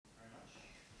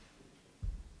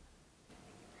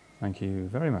Thank you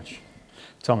very much,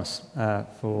 Thomas,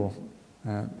 for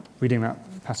reading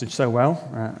that passage so well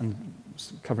and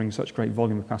covering such great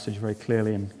volume of passage very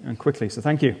clearly and quickly. So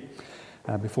thank you.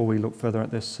 Before we look further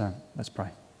at this, let's pray.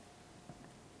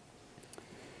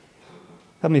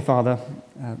 Heavenly Father,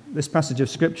 this passage of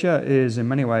Scripture is in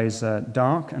many ways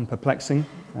dark and perplexing,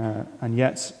 and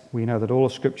yet we know that all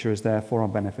of Scripture is there for our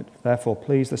benefit. Therefore,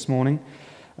 please this morning,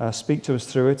 speak to us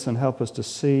through it and help us to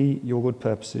see your good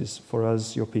purposes for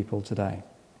us, your people, today.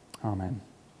 Amen.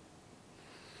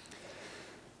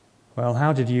 Well,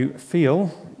 how did you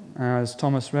feel as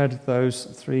Thomas read those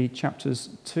 3 chapters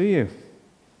to you?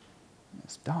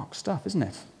 It's dark stuff, isn't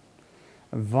it?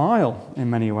 Vile in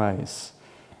many ways.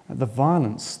 The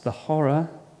violence, the horror,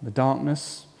 the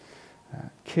darkness,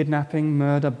 kidnapping,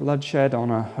 murder, bloodshed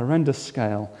on a horrendous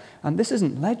scale. And this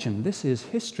isn't legend, this is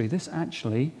history. This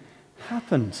actually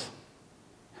happened.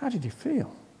 How did you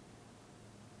feel?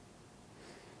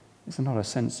 Is there not a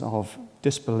sense of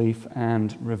disbelief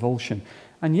and revulsion?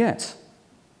 And yet,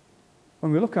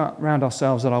 when we look around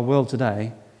ourselves at our world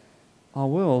today, our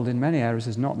world in many areas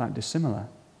is not that dissimilar.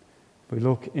 If we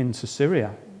look into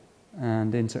Syria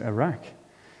and into Iraq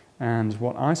and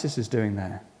what ISIS is doing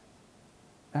there,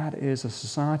 that is a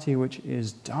society which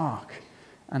is dark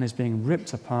and is being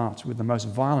ripped apart with the most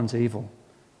violent evil.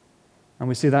 And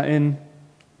we see that in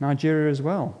Nigeria as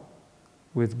well,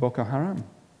 with Boko Haram.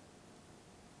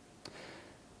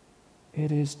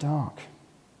 It is dark.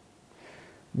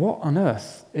 What on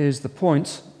earth is the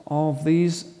point of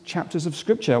these chapters of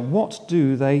Scripture? What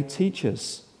do they teach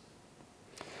us?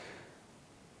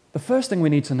 The first thing we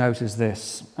need to note is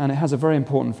this, and it has a very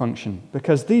important function,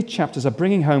 because these chapters are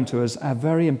bringing home to us a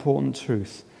very important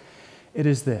truth. It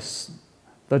is this: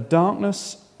 the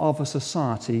darkness of a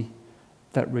society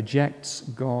that rejects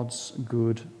God's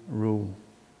good rule.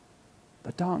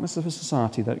 The darkness of a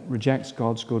society that rejects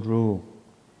God's good rule.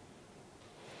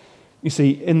 You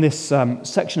see, in this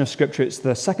section of Scripture, it's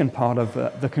the second part of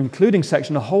the concluding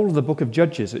section, the whole of the book of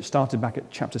Judges. It started back at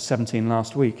chapter 17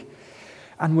 last week.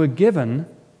 And we're given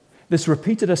this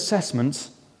repeated assessment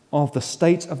of the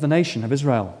state of the nation of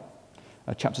Israel.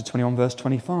 Chapter 21, verse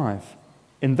 25.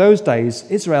 In those days,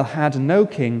 Israel had no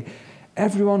king.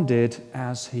 Everyone did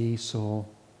as he saw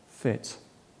fit.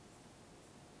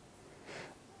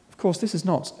 Of course, this is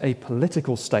not a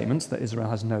political statement that Israel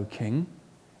has no king.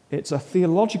 It's a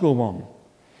theological one.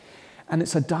 And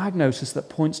it's a diagnosis that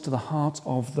points to the heart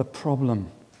of the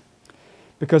problem.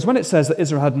 Because when it says that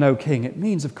Israel had no king, it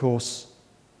means, of course,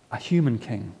 a human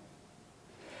king.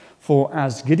 For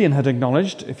as Gideon had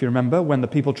acknowledged, if you remember, when the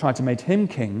people tried to make him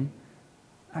king,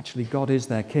 actually God is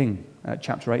their king.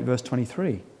 Chapter 8, verse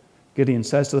 23. Gideon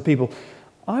says to the people,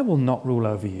 "I will not rule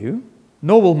over you,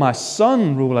 nor will my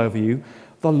son rule over you.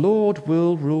 The Lord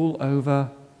will rule over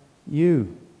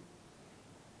you."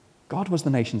 God was the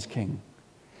nation's king.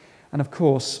 And of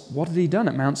course, what had he done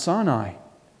at Mount Sinai?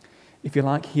 If you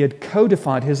like, he had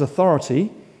codified his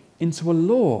authority into a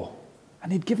law,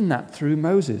 and he'd given that through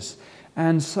Moses.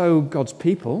 And so God's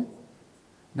people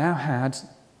now had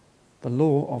the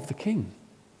law of the king.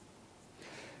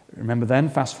 Remember then,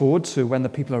 fast forward to when the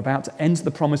people are about to enter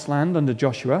the promised land under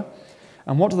Joshua.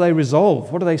 And what do they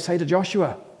resolve? What do they say to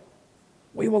Joshua?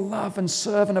 "We will love and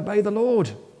serve and obey the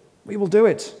Lord. We will do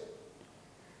it."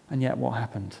 And yet what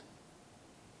happened?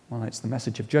 Well, it's the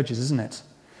message of Judges, isn't it?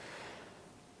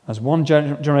 As one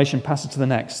generation passes to the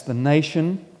next, the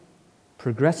nation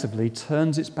progressively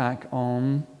turns its back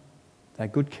on their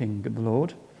good king, the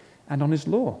Lord, and on his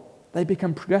law. They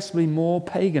become progressively more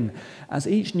pagan as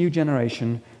each new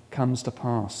generation comes to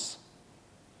pass.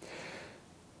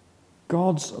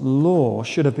 God's law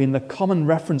should have been the common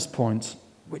reference point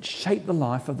which shaped the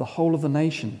life of the whole of the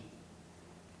nation.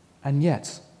 And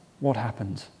yet, what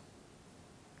happened?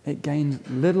 It gained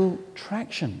little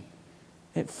traction.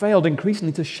 It failed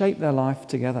increasingly to shape their life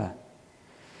together.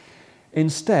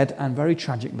 Instead, and very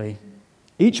tragically,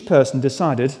 each person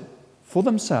decided for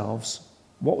themselves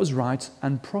what was right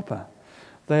and proper.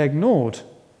 They ignored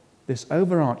this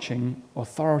overarching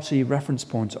authority reference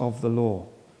point of the law.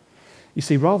 You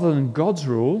see, rather than God's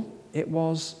rule, it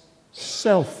was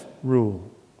self-rule.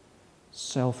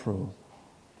 Self-rule.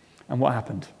 And what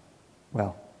happened?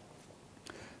 Well,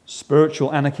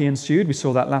 spiritual anarchy ensued. We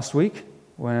saw that last week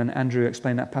when Andrew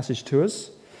explained that passage to us.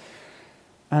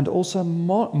 And also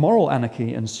moral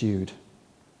anarchy ensued.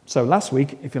 So last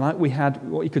week, if you like, we had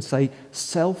what you could say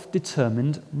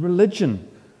self-determined religion.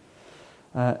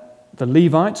 The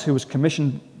Levite, who was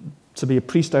commissioned to be a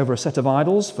priest over a set of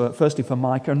idols, firstly for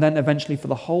Micah and then eventually for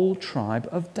the whole tribe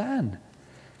of Dan.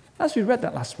 As we read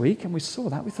that last week and we saw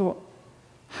that, we thought,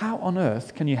 How on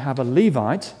earth can you have a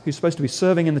Levite who's supposed to be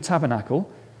serving in the tabernacle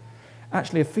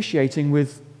actually officiating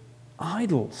with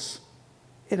idols?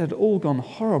 It had all gone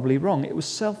horribly wrong. It was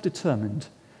self-determined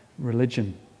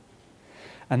religion.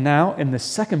 And now, in the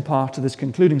second part of this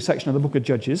concluding section of the book of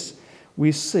Judges,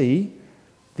 we see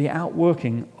the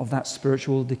outworking of that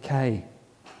spiritual decay,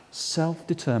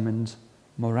 self-determined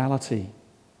morality.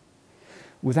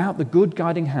 Without the good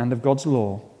guiding hand of God's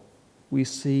law, we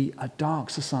see a dark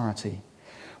society.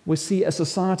 We see a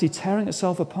society tearing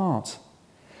itself apart.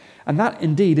 And that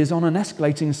indeed is on an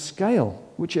escalating scale,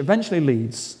 which eventually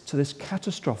leads to this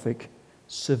catastrophic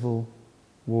civil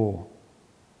war.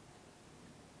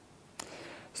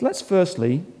 So let's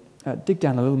firstly dig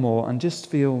down a little more and just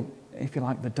feel, if you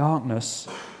like, the darkness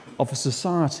of a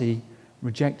society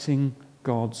rejecting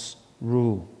God's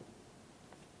rule.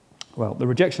 Well, the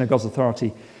rejection of God's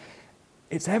authority,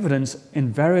 it's evident in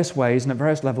various ways and at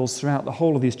various levels throughout the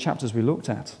whole of these chapters we looked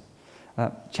at.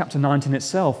 Chapter 19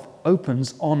 itself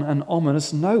opens on an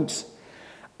ominous note.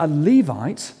 A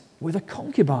Levite with a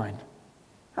concubine.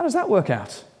 How does that work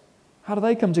out? How do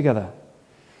they come together?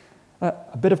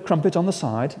 A bit of crumpet on the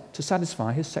side to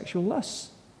satisfy his sexual lusts.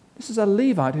 This is a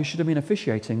Levite who should have been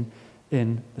officiating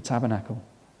in the tabernacle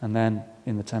and then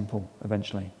in the temple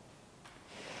eventually.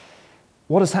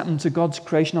 What has happened to God's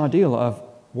creation ideal of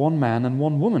one man and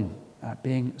one woman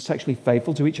being sexually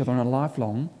faithful to each other in a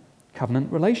lifelong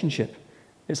covenant relationship?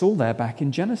 It's all there back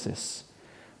in Genesis,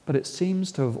 but it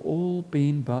seems to have all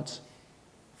been but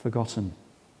forgotten.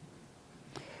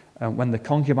 When the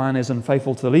concubine is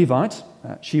unfaithful to the Levite,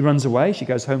 she runs away, she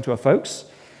goes home to her folks,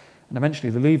 and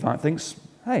eventually the Levite thinks,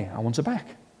 hey, I want her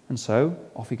back. And so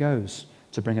off he goes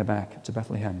to bring her back to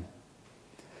Bethlehem.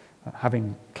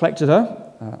 Having collected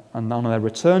her, and on their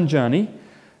return journey,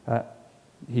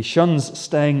 he shuns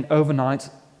staying overnight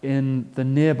in the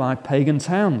nearby pagan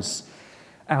towns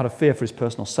out of fear for his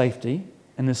personal safety,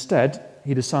 and instead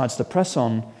he decides to press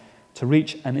on to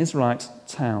reach an Israelite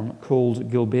town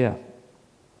called Gibeah.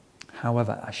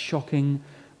 However, a shocking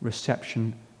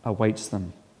reception awaits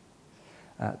them.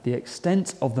 The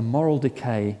extent of the moral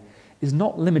decay is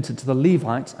not limited to the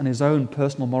Levite and his own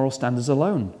personal moral standards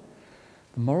alone.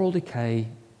 The moral decay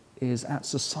is at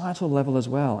societal level as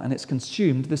well, and it's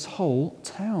consumed this whole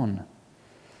town.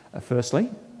 Firstly,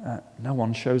 no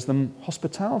one shows them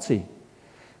hospitality.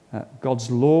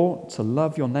 God's law to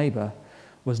love your neighbour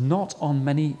was not on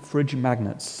many fridge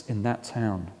magnets in that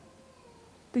town.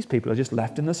 These people are just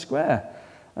left in the square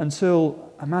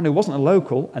until a man who wasn't a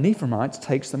local, an Ephraimite,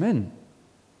 takes them in.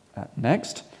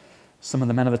 Next, some of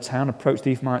the men of the town approach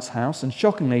the Ephraimite's house, and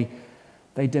shockingly,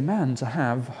 they demand to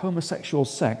have homosexual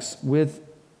sex with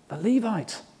the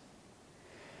Levite.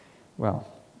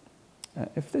 Well,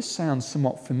 if this sounds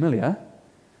somewhat familiar,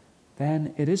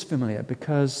 then it is familiar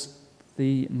because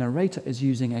the narrator is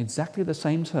using exactly the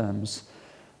same terms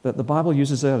that the Bible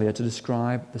uses earlier to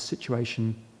describe the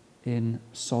situation in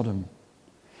Sodom.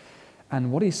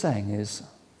 And what he's saying is,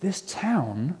 this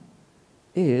town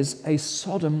is a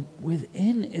Sodom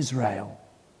within Israel.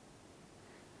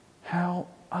 How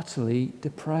utterly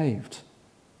depraved.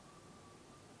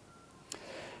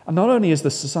 And not only is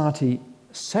the society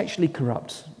sexually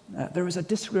corrupt, there is a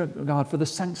disregard for the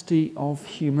sanctity of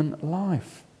human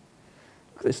life.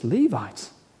 Look at this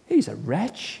Levite. He's a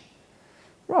wretch.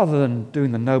 Rather than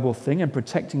doing the noble thing and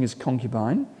protecting his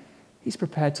concubine, he's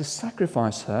prepared to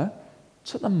sacrifice her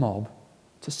to the mob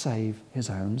to save his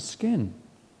own skin.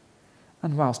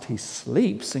 And whilst he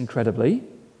sleeps incredibly,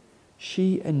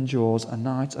 she endures a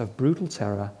night of brutal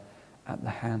terror at the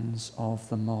hands of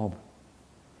the mob.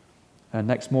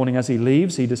 Next morning as he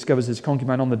leaves, he discovers his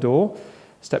concubine on the door,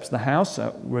 steps to the house.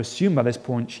 We're assuming by this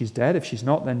point she's dead. If she's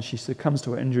not, then she succumbs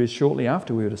to her injuries shortly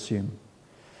after, we would assume.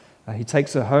 He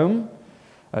takes her home,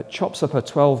 chops up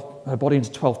her body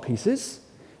into 12 pieces,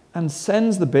 and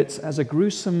sends the bits as a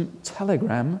gruesome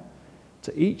telegram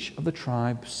to each of the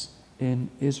tribes in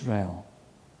Israel.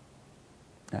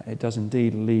 It does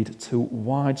indeed lead to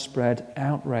widespread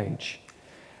outrage.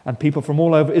 And people from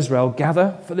all over Israel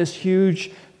gather for this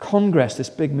huge congress, this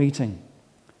big meeting.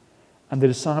 And they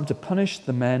decide to punish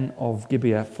the men of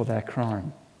Gibeah for their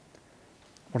crime.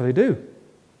 What do?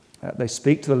 They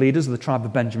speak to the leaders of the tribe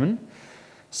of Benjamin,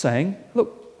 saying,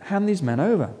 look, hand these men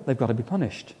over. They've got to be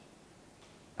punished.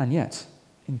 And yet,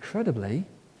 incredibly,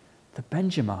 the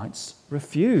Benjamites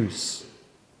refuse.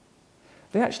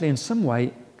 They actually, in some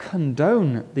way,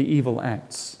 condone the evil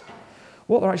acts.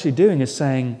 What they're actually doing is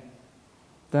saying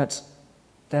that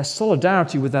their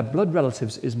solidarity with their blood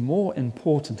relatives is more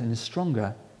important and is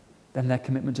stronger than their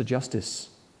commitment to justice.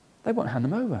 They won't hand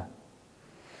them over.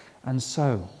 And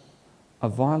so, a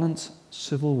violent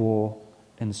civil war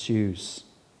ensues.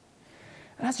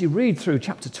 And as you read through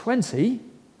chapter 20,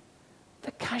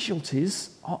 the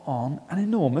casualties are on an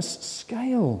enormous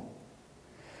scale.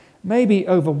 Maybe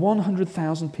over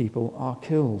 100,000 people are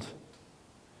killed.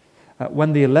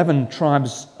 When the 11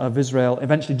 tribes of Israel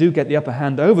eventually do get the upper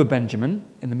hand over Benjamin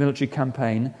in the military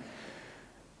campaign,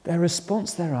 their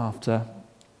response thereafter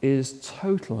is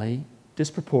totally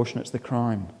disproportionate to the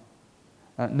crime.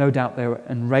 No doubt they were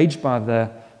enraged by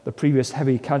the previous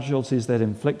heavy casualties they'd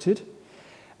inflicted,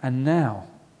 and now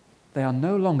they are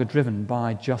no longer driven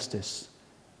by justice,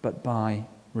 but by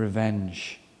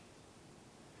revenge.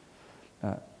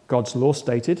 God's law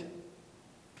stated,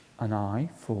 an eye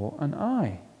for an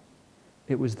eye.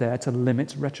 It was there to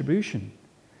limit retribution.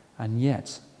 And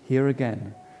yet, here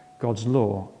again, God's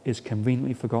law is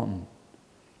conveniently forgotten.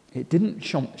 It didn't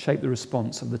shape the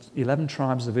response of the 11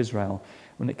 tribes of Israel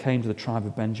when it came to the tribe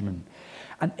of Benjamin.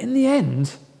 And in the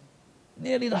end,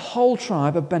 nearly the whole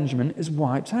tribe of Benjamin is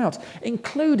wiped out,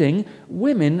 including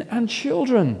women and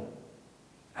children.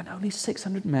 And only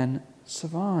 600 men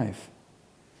survive.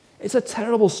 It's a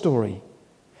terrible story.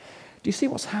 Do you see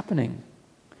what's happening?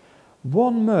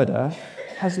 One murder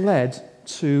has led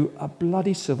to a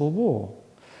bloody civil war.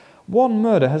 One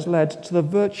murder has led to the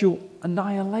virtual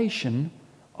annihilation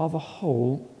of a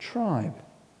whole tribe.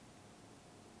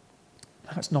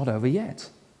 That's not over yet.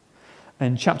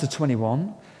 In chapter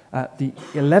 21, the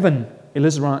 11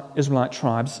 Israelite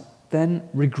tribes then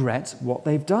regret what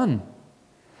they've done.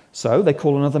 So they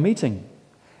call another meeting.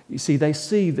 You see, they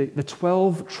see the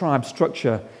 12-tribe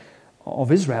structure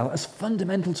of Israel as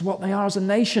fundamental to what they are as a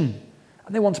nation,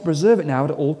 and they want to preserve it now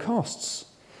at all costs.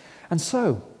 And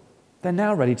so they're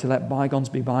now ready to let bygones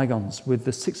be bygones with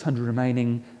the 600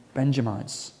 remaining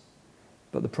Benjamites.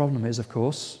 But the problem is, of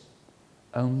course,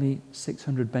 only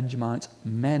 600 Benjamite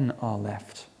men are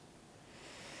left.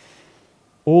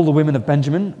 All the women of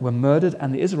Benjamin were murdered,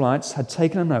 and the Israelites had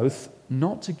taken an oath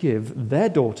not to give their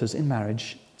daughters in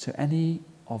marriage to any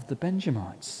of the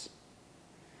Benjamites.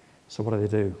 So what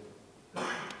do?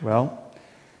 Well,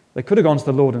 they could have gone to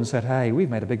the Lord and said, hey, we've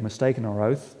made a big mistake in our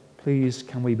oath. Please,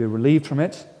 can we be relieved from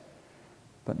it?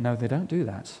 But no, they don't do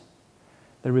that.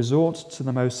 They resort to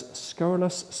the most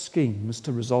scurrilous schemes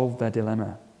to resolve their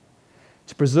dilemma,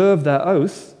 to preserve their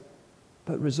oath,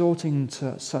 but resorting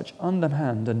to such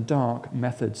underhand and dark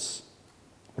methods.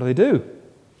 What do?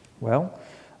 Well,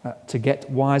 to get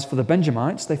wise for the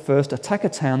Benjamites, they first attack a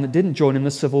town that didn't join in the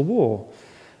civil war,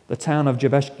 the town of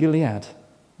Jabesh Gilead.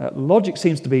 Logic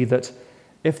seems to be that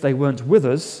if they weren't with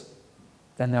us,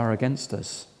 then they are against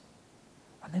us.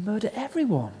 And they murder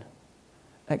everyone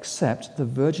except the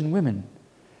virgin women.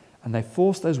 And they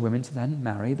force those women to then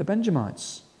marry the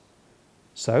Benjamites.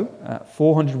 So,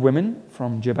 400 women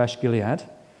from Jabesh Gilead,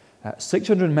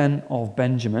 600 men of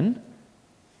Benjamin.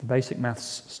 The basic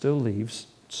maths still leaves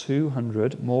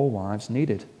 200 more wives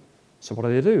needed. So what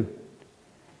do?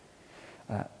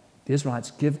 The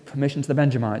Israelites give permission to the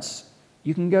Benjamites.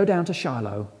 You can go down to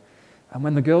Shiloh, and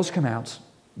when the girls come out,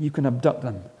 you can abduct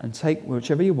them and take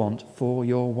whichever you want for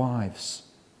your wives.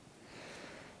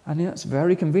 And that's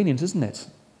very convenient, isn't it?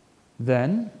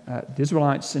 Then the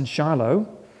Israelites in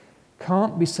Shiloh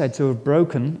can't be said to have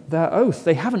broken their oath.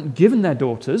 They haven't given their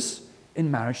daughters in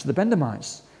marriage to the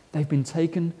Benjamites. They've been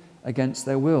taken against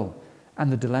their will.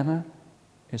 And the dilemma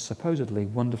is supposedly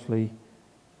wonderfully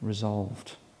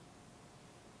resolved.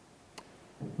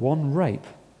 One rape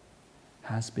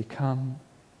has become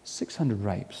 600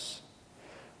 rapes.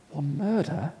 One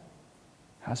murder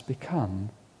has become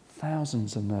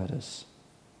thousands of murders.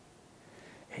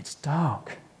 It's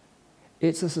dark.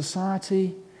 It's a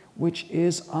society which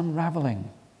is unraveling.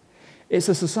 It's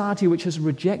a society which has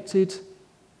rejected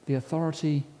the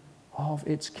authority of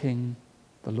its king,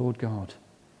 the Lord God.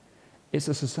 It's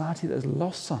a society that has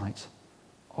lost sight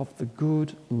of the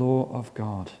good law of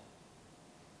God.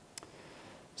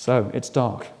 So, it's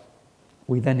dark.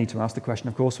 We then need to ask the question,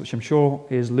 of course, which I'm sure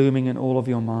is looming in all of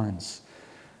your minds.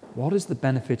 What is the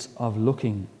benefit of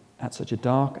looking at such a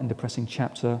dark and depressing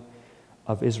chapter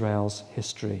of Israel's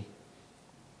history?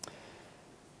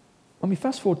 When we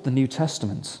fast forward to the New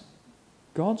Testament,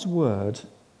 God's word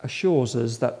assures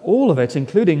us that all of it,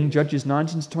 including Judges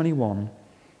 19 to 21,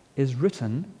 is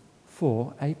written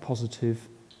for a positive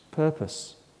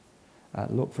purpose.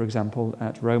 Look, for example,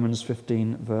 at Romans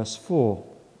 15, verse 4.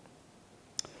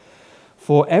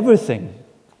 For everything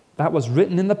that was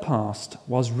written in the past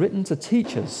was written to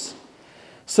teach us,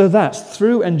 so that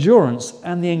through endurance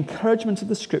and the encouragement of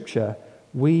the Scripture,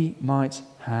 we might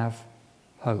have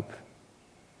hope.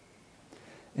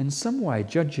 In some way,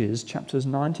 Judges chapters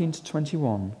 19 to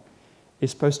 21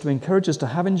 is supposed to encourage us to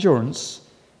have endurance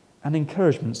and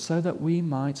encouragement so that we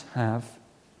might have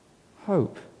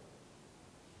hope.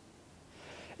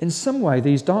 In some way,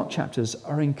 these dark chapters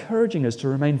are encouraging us to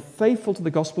remain faithful to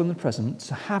the gospel in the present,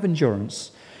 to have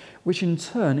endurance, which in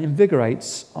turn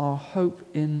invigorates our hope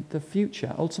in the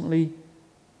future, ultimately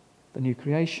the new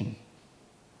creation.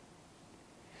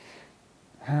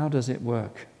 How does it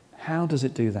work? How does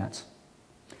it do that?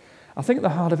 I think at the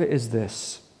heart of it is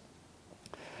this.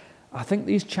 I think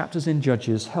these chapters in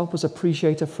Judges help us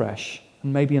appreciate afresh,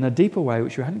 and maybe in a deeper way,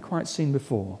 which we hadn't quite seen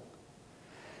before,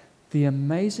 the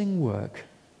amazing work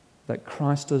that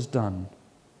Christ has done,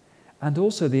 and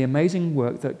also the amazing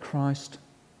work that Christ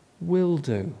will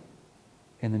do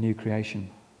in the new creation.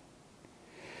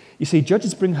 You see,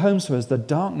 Judges bring home to us the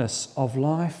darkness of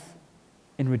life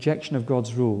in rejection of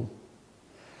God's rule.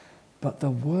 But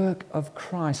the work of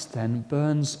Christ then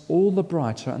burns all the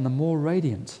brighter and the more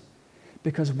radiant.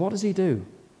 Because what does he do?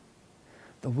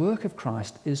 The work of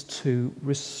Christ is to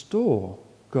restore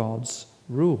God's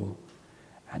rule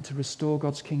and to restore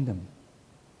God's kingdom.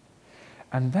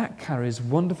 And that carries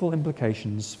wonderful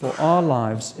implications for our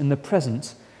lives in the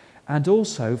present and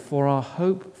also for our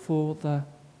hope for the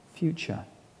future.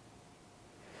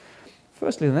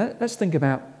 Firstly, let's think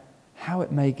about how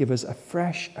it may give us a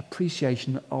fresh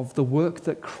appreciation of the work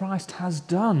that Christ has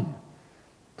done,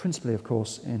 principally, of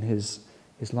course, in his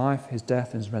life, his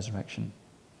death, and his resurrection.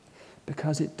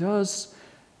 Because it does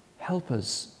help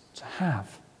us to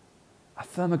have a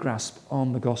firmer grasp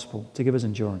on the gospel, to give us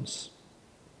endurance.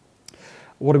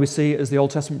 What do we see as the Old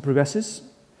Testament progresses?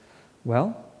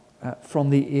 Well,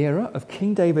 from the era of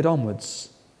King David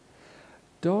onwards,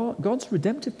 God's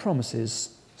redemptive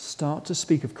promises start to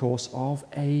speak, of course, of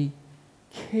a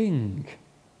king.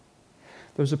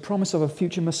 There's a promise of a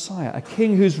future Messiah, a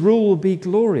king whose rule will be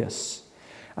glorious.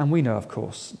 And we know, of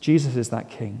course, Jesus is that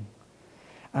king.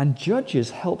 And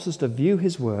Judges helps us to view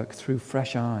his work through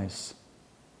fresh eyes.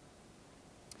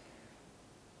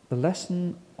 The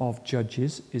lesson of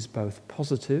Judges is both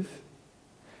positive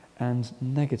and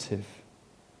negative.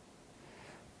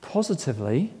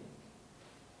 Positively,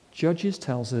 Judges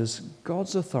tells us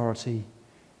God's authority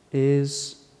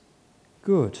is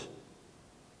good.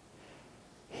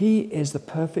 He is the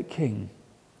perfect king.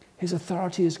 His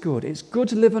authority is good. It's good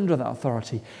to live under that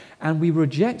authority, and we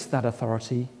reject that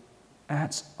authority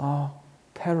at our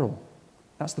peril.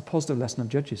 That's the positive lesson of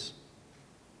Judges.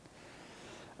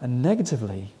 And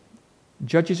negatively,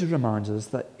 Judges reminds us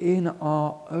that in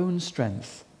our own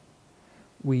strength,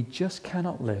 we just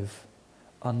cannot live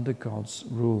under God's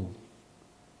rule.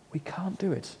 We can't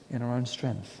do it in our own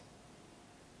strength.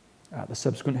 The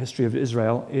subsequent history of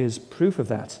Israel is proof of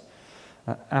that.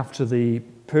 After the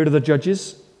period of the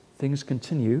Judges, things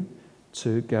continue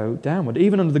to go downward.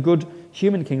 Even under the good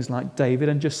human kings like David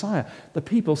and Josiah, the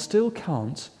people still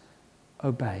can't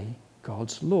obey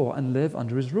God's law and live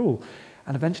under his rule.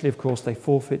 And eventually, of course, they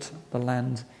forfeit the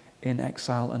land in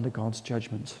exile under God's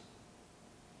judgment.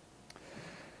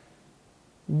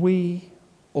 We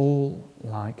all,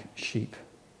 like sheep,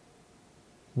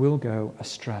 will go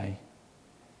astray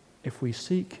if we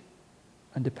seek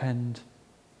and depend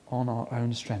on our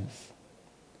own strength.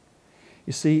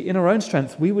 You see, in our own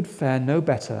strength, we would fare no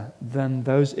better than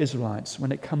those Israelites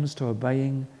when it comes to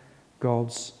obeying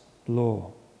God's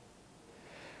law.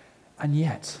 And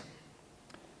yet,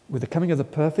 with the coming of the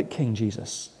perfect King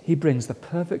Jesus, he brings the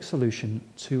perfect solution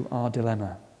to our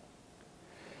dilemma.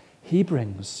 He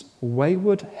brings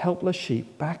wayward, helpless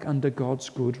sheep back under God's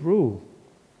good rule.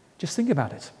 Just think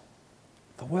about it.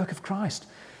 The work of Christ.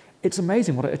 It's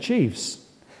amazing what it achieves.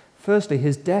 Firstly,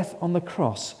 his death on the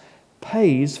cross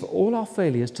pays for all our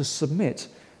failures to submit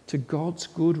to God's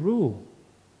good rule.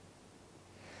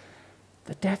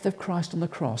 The death of Christ on the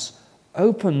cross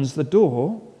opens the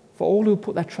door for all who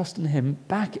put their trust in him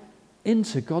back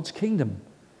into God's kingdom,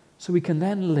 so we can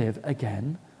then live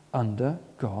again under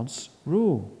God's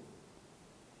rule.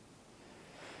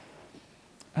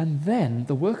 And then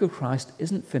the work of Christ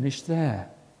isn't finished there,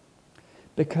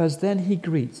 because then he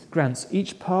grants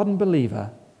each pardoned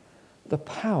believer the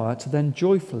power to then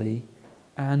joyfully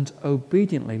and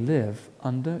obediently live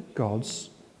under God's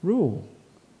rule.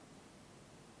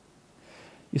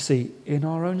 You see, in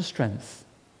our own strength,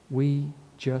 we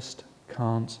just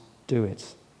can't do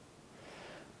it.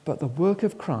 But the work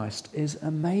of Christ is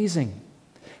amazing,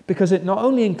 because it not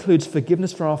only includes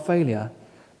forgiveness for our failure,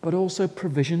 but also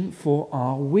provision for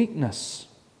our weakness.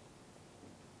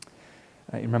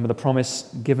 You remember the promise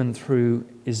given through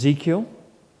Ezekiel?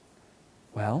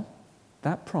 Well,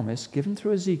 that promise given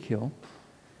through Ezekiel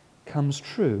comes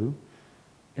true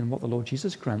in what the Lord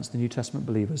Jesus grants the New Testament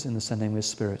believers in the sending of his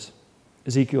Spirit.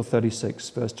 Ezekiel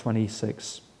 36, verse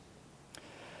 26.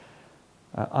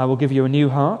 I will give you a new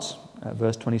heart,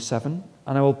 verse 27,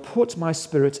 and I will put my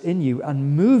spirit in you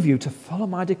and move you to follow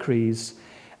my decrees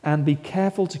and be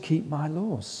careful to keep my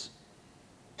laws.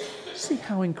 See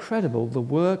how incredible the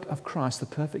work of Christ, the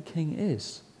perfect King,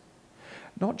 is.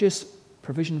 Not just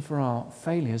provision for our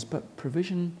failures, but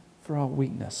provision for our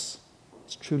weakness.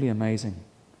 It's truly amazing.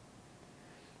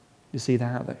 You see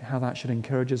how that should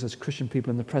encourage us as Christian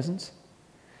people in the present?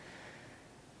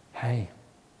 Hey,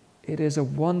 it is a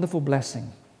wonderful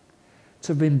blessing to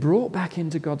have been brought back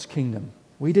into God's kingdom.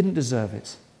 We didn't deserve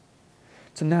it.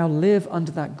 To now live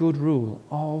under that good rule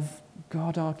of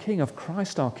God our King, of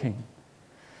Christ our King.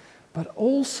 But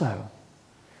also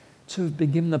to have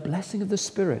been given the blessing of the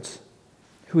Spirit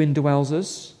who indwells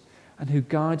us and who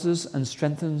guides us and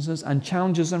strengthens us and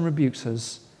challenges and rebukes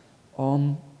us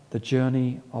on the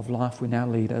journey of life we now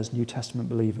lead as New Testament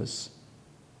believers.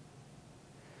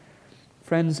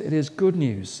 Friends, it is good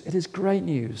news. It is great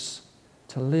news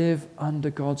to live under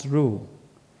God's rule.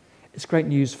 It's great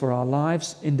news for our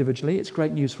lives individually. It's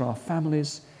great news for our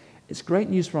families. It's great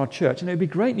news for our church. And it would be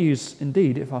great news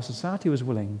indeed if our society was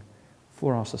willing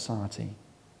for our society.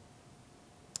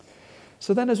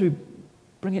 So then as we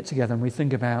bring it together and we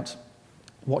think about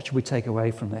what should we take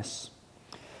away from this,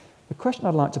 the question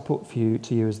I'd like to put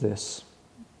to you is this.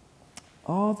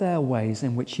 Are there ways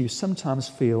in which you sometimes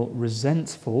feel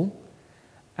resentful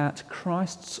at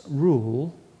Christ's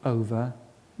rule over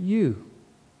you?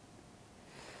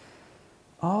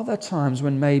 Are there times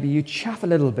when maybe you chaff a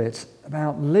little bit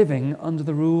about living under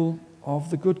the rule of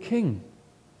the good King?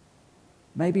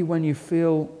 Maybe when you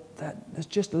feel that there's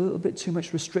just a little bit too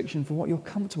much restriction for what you're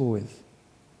comfortable with.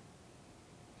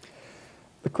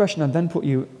 The question I'd then put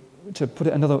you, to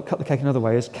cut the cake another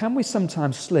way, is can we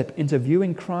sometimes slip into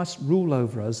viewing Christ's rule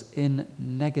over us in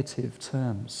negative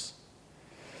terms?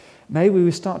 Maybe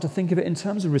we start to think of it in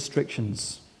terms of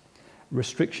restrictions.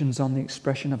 Restrictions on the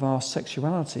expression of our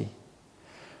sexuality.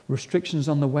 Restrictions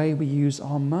on the way we use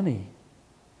our money.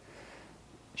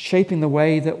 Shaping the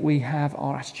way that we have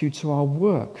our attitude to our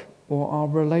work or our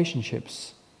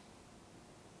relationships.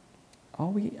 Are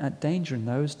we at danger in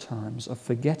those times of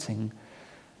forgetting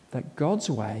that God's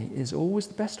way is always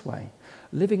the best way?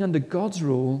 Living under God's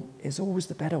rule is always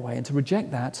the better way, and to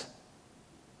reject that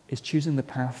is choosing the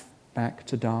path back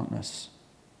to darkness.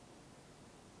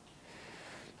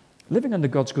 Living under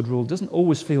God's good rule doesn't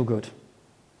always feel good,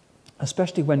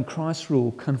 especially when Christ's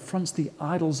rule confronts the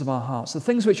idols of our hearts, the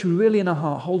things which we really in our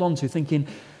heart hold on to, thinking,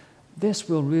 this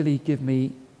will really give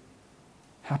me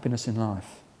happiness in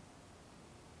life.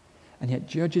 And yet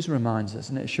Judges reminds us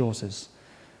and it assures us,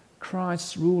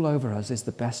 Christ's rule over us is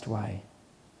the best way.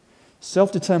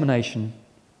 Self-determination,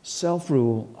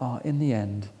 self-rule are in the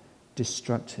end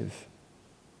destructive.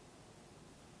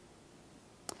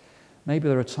 Maybe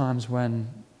there are times when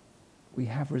we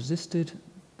have resisted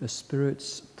the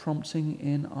Spirit's prompting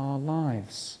in our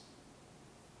lives.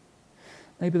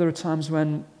 Maybe there are times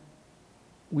when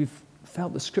we've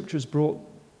felt the Spirit has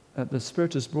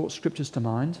brought Scriptures to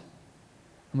mind,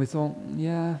 and we thought,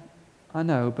 yeah, I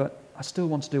know, but I still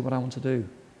want to do what I want to do.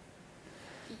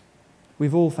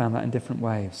 We've all found that in different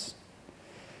ways.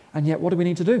 And yet, what do we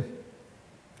need to do?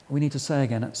 We need to say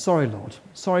again, sorry, Lord.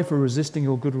 Sorry for resisting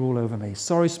your good rule over me.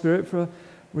 Sorry, Spirit, for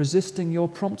resisting your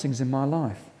promptings in my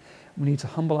life. We need to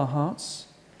humble our hearts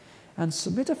and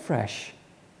submit afresh,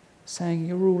 saying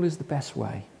your rule is the best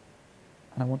way.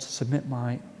 And I want to submit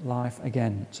my life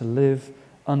again to live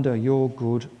under your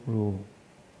good rule.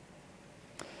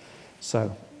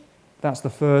 So, that's the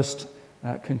first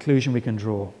conclusion we can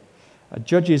draw.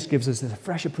 Judges gives us a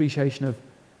fresh appreciation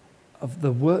of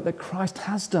the work that Christ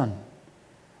has done.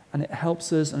 And it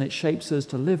helps us and it shapes us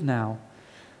to live now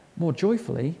more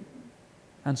joyfully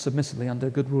and submissively under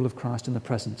the good rule of Christ in the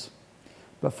present.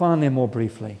 But finally and more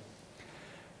briefly,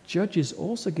 Judges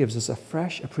also gives us a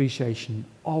fresh appreciation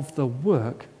of the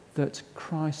work that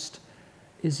Christ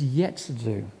is yet to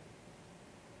do.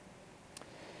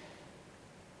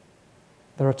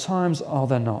 There are times, are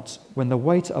there not, when the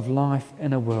weight of life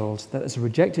in a world that has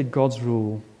rejected God's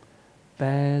rule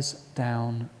bears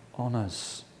down on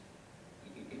us.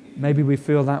 Maybe we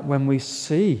feel that when we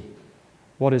see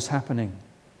what is happening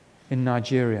in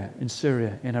Nigeria, in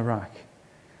Syria, in Iraq,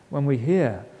 when we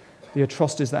hear the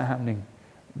atrocities that are happening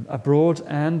abroad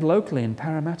and locally in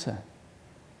Parramatta,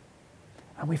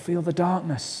 and we feel the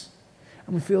darkness,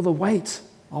 and we feel the weight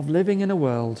of living in a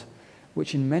world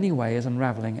which in many ways is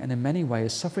unraveling and in many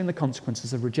ways suffering the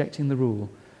consequences of rejecting the rule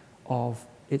of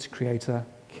its Creator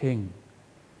King.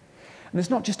 And it's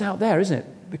not just out there, is it?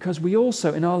 Because we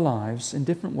also in our lives, in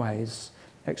different ways,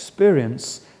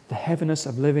 experience the heaviness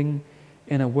of living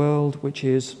in a world which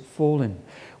is fallen.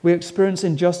 We experience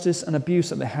injustice and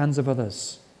abuse at the hands of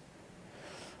others.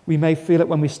 We may feel it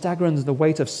when we stagger under the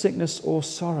weight of sickness or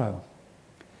sorrow.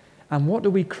 And what do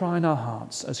we cry in our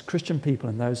hearts as Christian people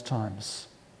in those times?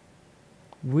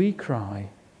 We cry,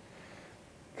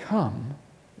 "Come,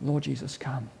 Lord Jesus,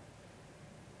 come."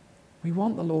 We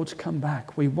want the Lord to come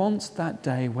back. We want that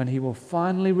day when he will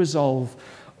finally resolve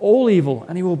all evil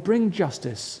and he will bring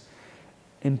justice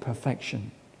in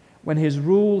perfection. When his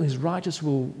rule, his righteous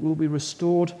rule, will be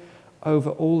restored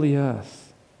over all the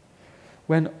earth.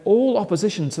 When all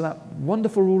opposition to that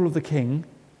wonderful rule of the King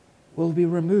will be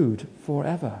removed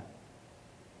forever.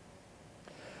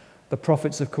 The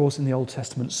prophets, of course, in the Old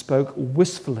Testament spoke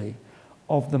wistfully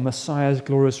of the Messiah's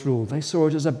glorious rule. They saw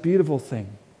it as a beautiful thing.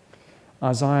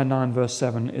 Isaiah 9 verse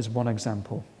 7 is one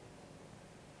example.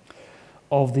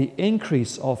 Of the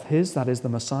increase of his, that is the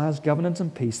Messiah's governance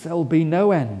and peace, there will be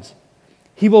no end.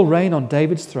 He will reign on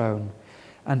David's throne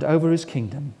and over his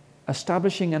kingdom,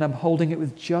 establishing and upholding it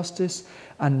with justice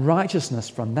and righteousness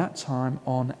from that time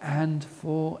on and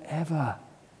forever.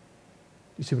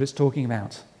 You see what it's talking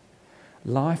about?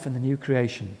 Life in the new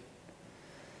creation.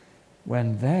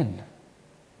 When then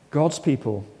God's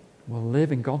people will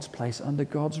live in God's place under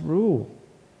God's rule.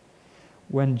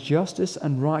 When justice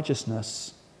and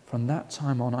righteousness from that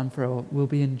time on and forever will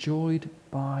be enjoyed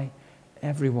by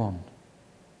everyone.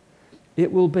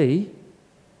 It will be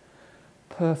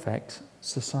perfect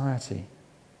society.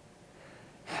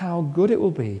 How good it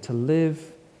will be to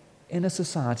live in a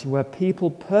society where people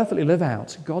perfectly live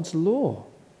out God's law,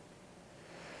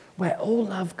 where all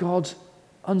love God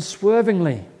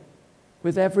unswervingly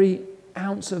with every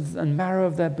ounce of and marrow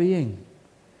of their being,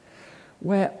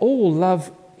 where all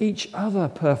love each other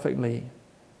perfectly,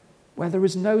 where there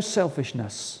is no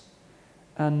selfishness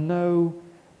and no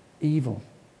evil.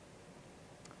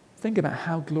 Think about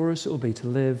how glorious it will be to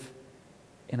live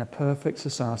in a perfect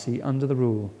society under the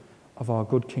rule of our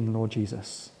good King Lord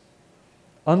Jesus.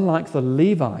 Unlike the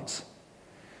Levite,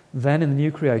 then in the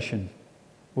new creation,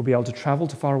 we'll be able to travel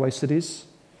to faraway cities,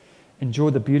 enjoy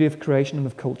the beauty of creation and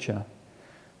of culture,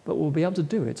 but we'll be able to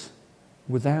do it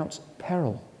without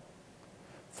peril.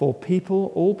 For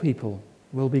people, all people,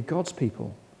 will be God's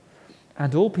people.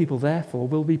 And all people, therefore,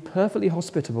 will be perfectly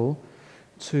hospitable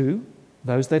to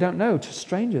those they don't know, to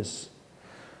strangers.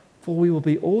 For we will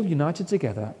be all united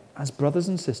together as brothers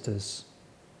and sisters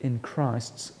in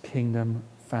Christ's kingdom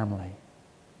family.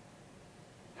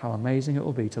 How amazing it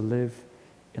will be to live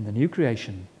in the new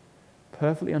creation,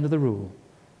 perfectly under the rule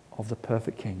of the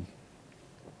perfect King.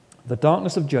 The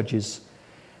darkness of Judges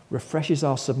refreshes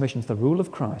our submission to the rule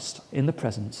of Christ in the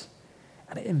present,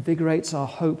 and it invigorates our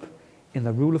hope in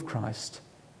the rule of Christ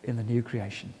in the new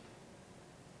creation.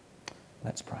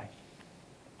 Let's pray.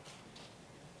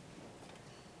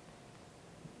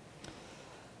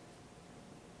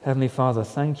 Heavenly Father,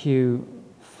 thank you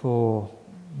for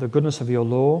the goodness of your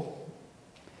law,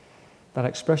 that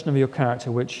expression of your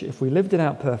character which, if we lived it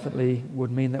out perfectly,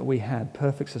 would mean that we had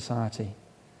perfect society.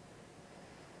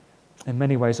 In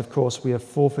many ways, of course, we have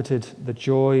forfeited the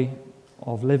joy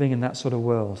of living in that sort of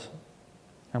world,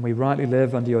 and we rightly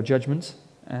live under your judgment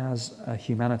as a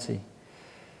humanity.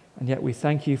 And yet we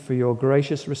thank you for your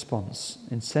gracious response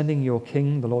in sending your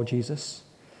King, the Lord Jesus,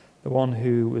 the one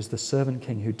who was the servant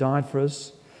king, who died for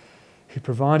us, who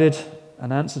provided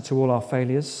an answer to all our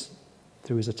failures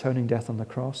through his atoning death on the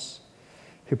cross,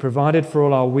 who provided for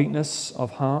all our weakness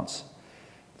of heart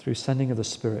through sending of the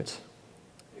Spirit,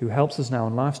 who helps us now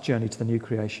on life's journey to the new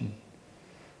creation.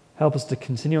 Help us to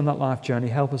continue on that life journey.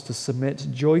 Help us to submit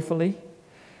joyfully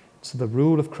to the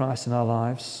rule of Christ in our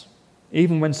lives,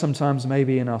 even when sometimes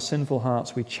maybe in our sinful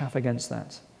hearts we chafe against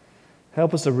that.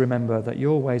 Help us to remember that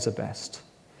your ways are best,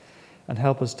 and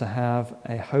help us to have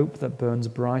a hope that burns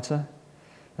brighter,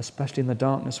 especially in the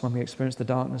darkness when we experience the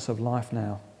darkness of life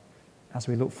now, as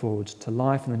we look forward to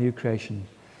life in the new creation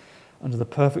under the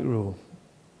perfect rule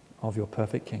of your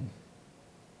perfect King.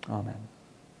 Amen.